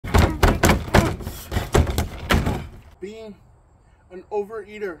Being an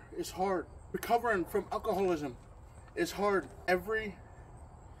overeater is hard. Recovering from alcoholism is hard. Every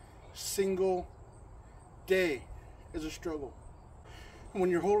single day is a struggle. And when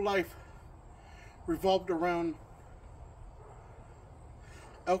your whole life revolved around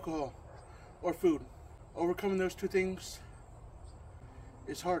alcohol or food, overcoming those two things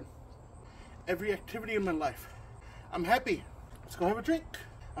is hard. Every activity in my life, I'm happy, let's go have a drink.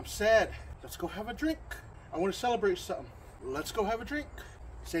 I'm sad, let's go have a drink. I want to celebrate something, let's go have a drink.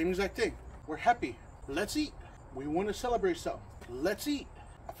 Same exact thing. We're happy, let's eat. We want to celebrate something, let's eat.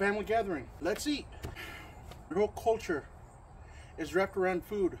 A family gathering, let's eat. Your whole culture is wrapped around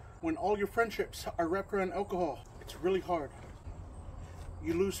food. When all your friendships are wrapped around alcohol, it's really hard.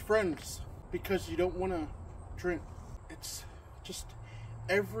 You lose friends because you don't want to drink. It's just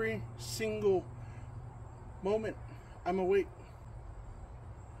every single moment I'm awake,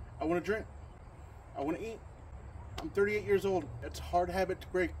 I want to drink, I want to eat. I'm 38 years old. It's a hard habit to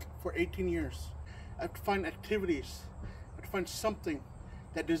break for 18 years. I have to find activities, I have to find something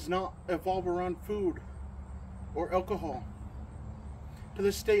that does not evolve around food or alcohol. To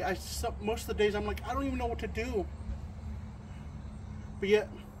this day, most of the days I'm like, I don't even know what to do. But yet,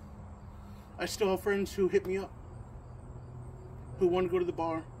 I still have friends who hit me up, who want to go to the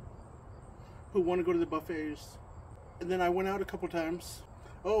bar, who want to go to the buffets. And then I went out a couple times.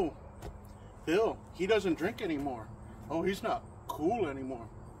 Oh, Bill, he doesn't drink anymore. Oh, he's not cool anymore.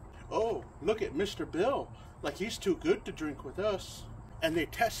 Oh, look at Mr. Bill, like he's too good to drink with us. And they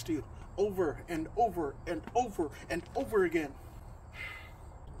test you over and over and over and over again.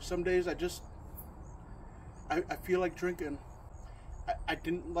 Some days I feel like drinking. I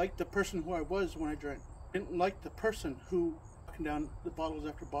didn't like the person who I was when I drank. I didn't like the person who walking down the bottles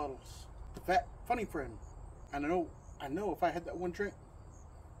after bottles. The fat, funny friend. And I know if I had that one drink,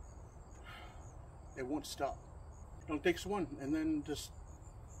 it won't stop. It only takes one, and then just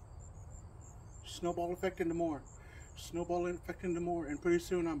snowball effect into more. Snowball effect into more, and pretty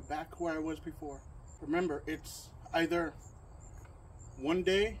soon I'm back where I was before. Remember, it's either one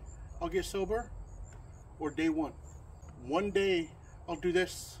day I'll get sober or day one. One day I'll do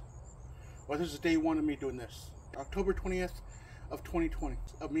this, or this is day one of me doing this. October 20th of 2020,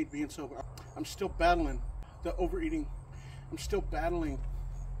 of me being sober. I'm still battling the overeating. I'm still battling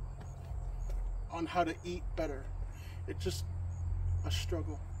on how to eat better. It's just a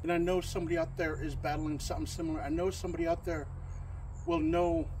struggle. And I know somebody out there is battling something similar. I know somebody out there will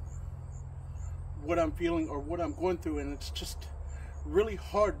know what I'm feeling or what I'm going through, and it's just really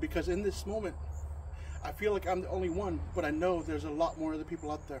hard because in this moment I feel like I'm the only one, but I know there's a lot more other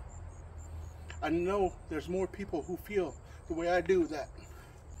people out there. I know there's more people who feel the way I do, that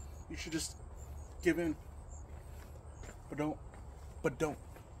you should just give in. But don't.